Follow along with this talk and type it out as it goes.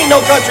no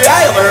country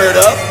I ever heard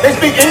of. They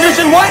speak English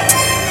and what?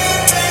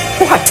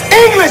 What?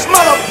 English,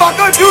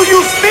 motherfucker! Do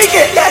you speak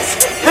it? Yes.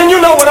 Then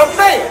you know what I'm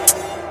saying.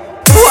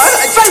 What?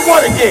 Say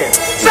what again?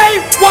 Say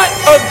what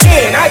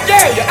again? I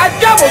dare you. I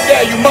double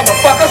dare you,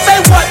 motherfucker. Say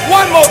what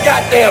one more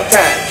goddamn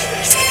time.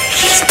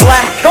 He's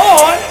black. Go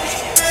on.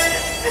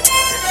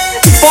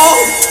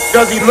 Bald?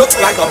 Does he look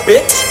like a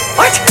bitch?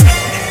 What?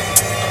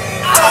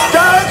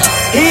 Does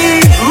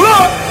he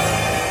look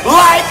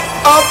like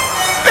a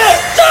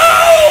bitch?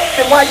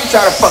 Then why you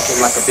try to fuck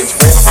him like a bitch,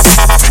 man?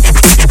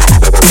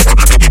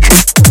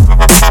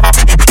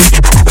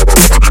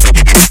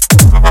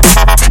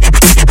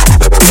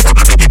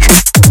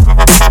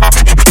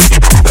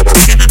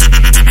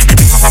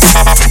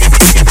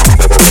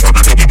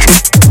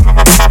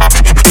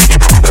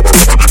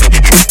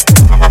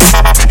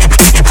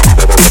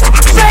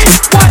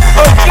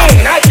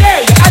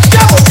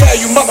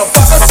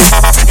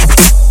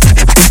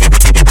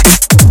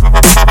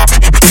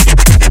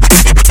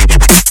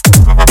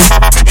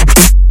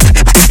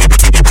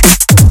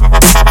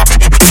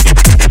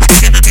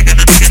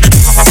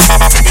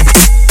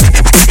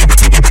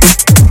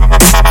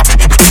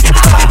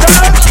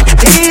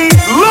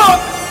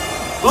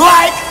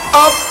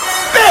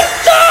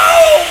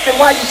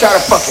 Why you try to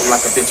fuck him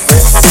like a bitch, man?